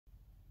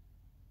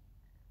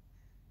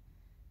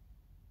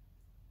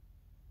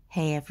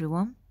Hey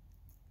everyone,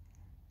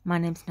 my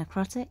name's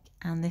Nekrotikk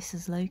and this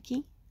is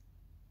Loki.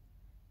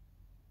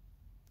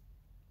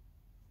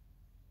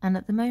 And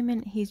at the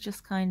moment he's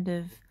just kind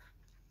of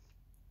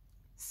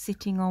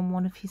sitting on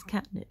one of his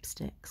catnip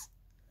sticks.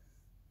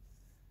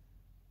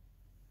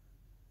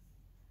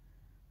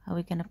 Are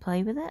we going to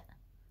play with it?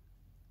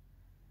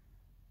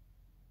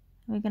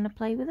 Are we going to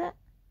play with it?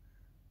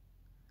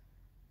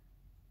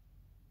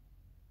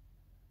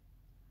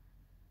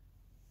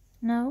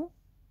 No?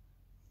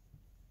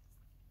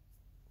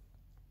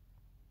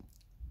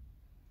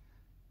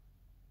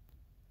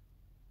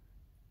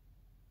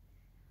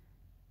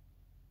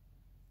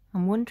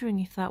 I'm wondering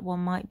if that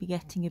one might be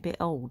getting a bit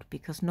old,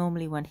 because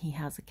normally when he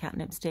has a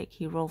catnip stick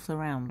he rolls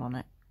around on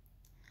it.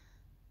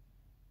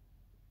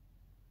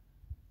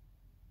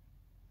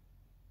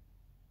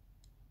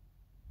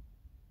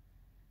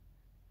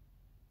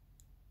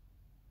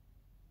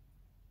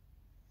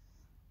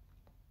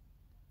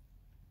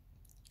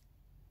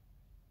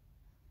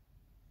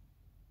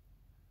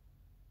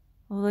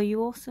 Although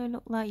you also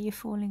look like you're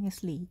falling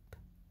asleep.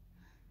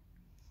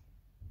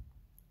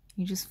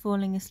 You're just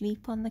falling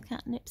asleep on the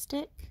catnip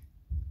stick?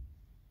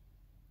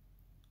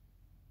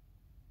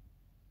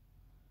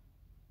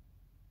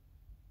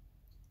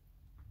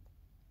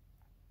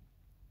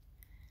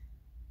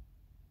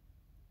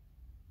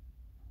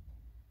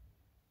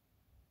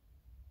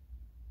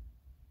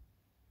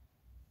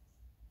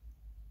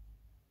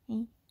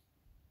 Hey?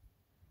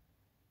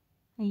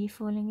 Are you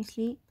falling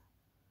asleep?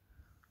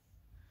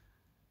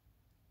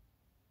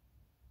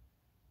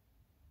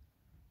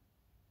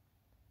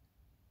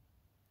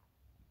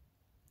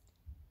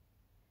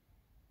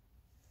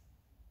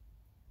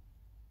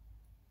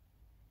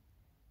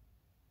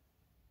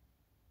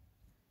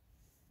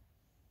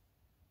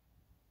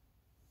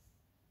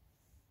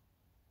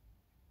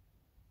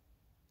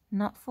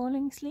 Not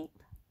falling asleep?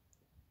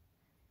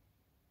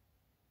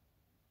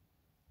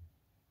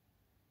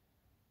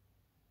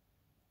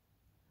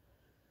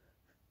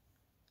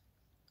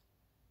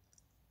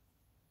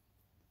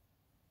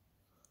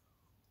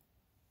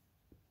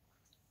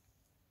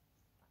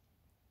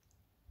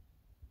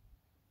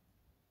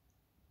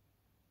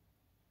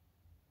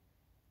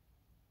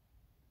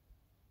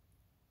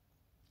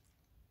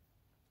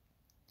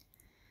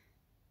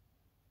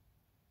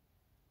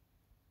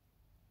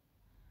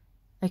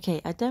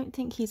 Okay, I don't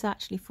think he's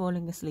actually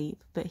falling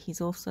asleep, but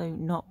he's also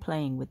not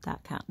playing with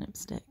that catnip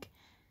stick.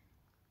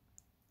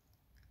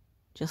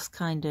 Just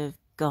kind of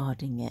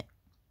guarding it.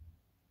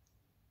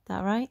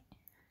 That right?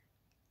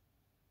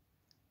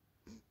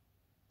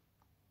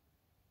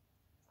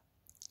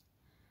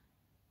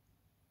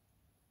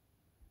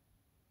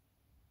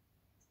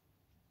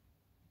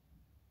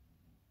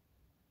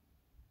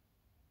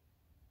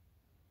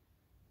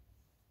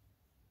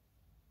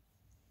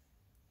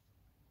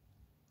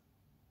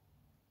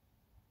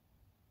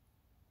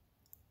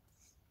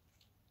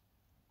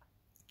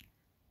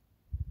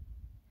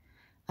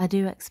 I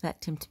do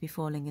expect him to be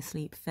falling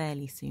asleep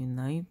fairly soon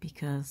though,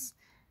 because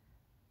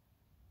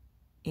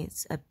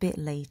it's a bit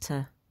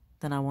later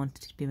than I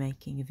wanted to be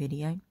making a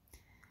video.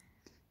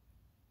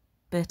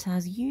 But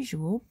as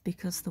usual,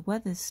 because the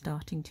weather's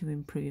starting to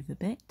improve a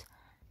bit,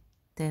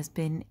 there's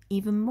been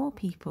even more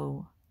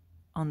people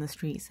on the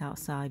streets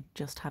outside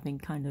just having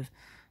kind of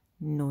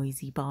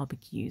noisy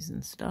barbecues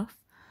and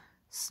stuff.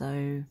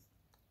 So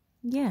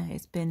yeah,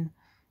 it's been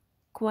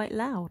quite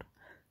loud.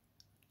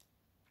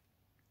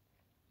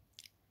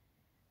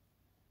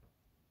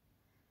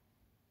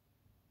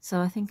 So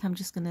I think I'm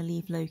just going to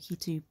leave Loki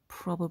to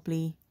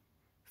probably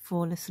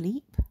fall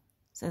asleep.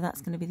 So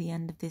that's going to be the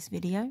end of this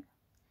video.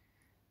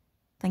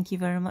 Thank you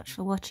very much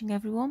for watching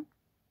everyone,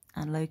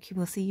 and Loki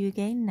will see you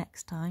again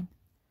next time.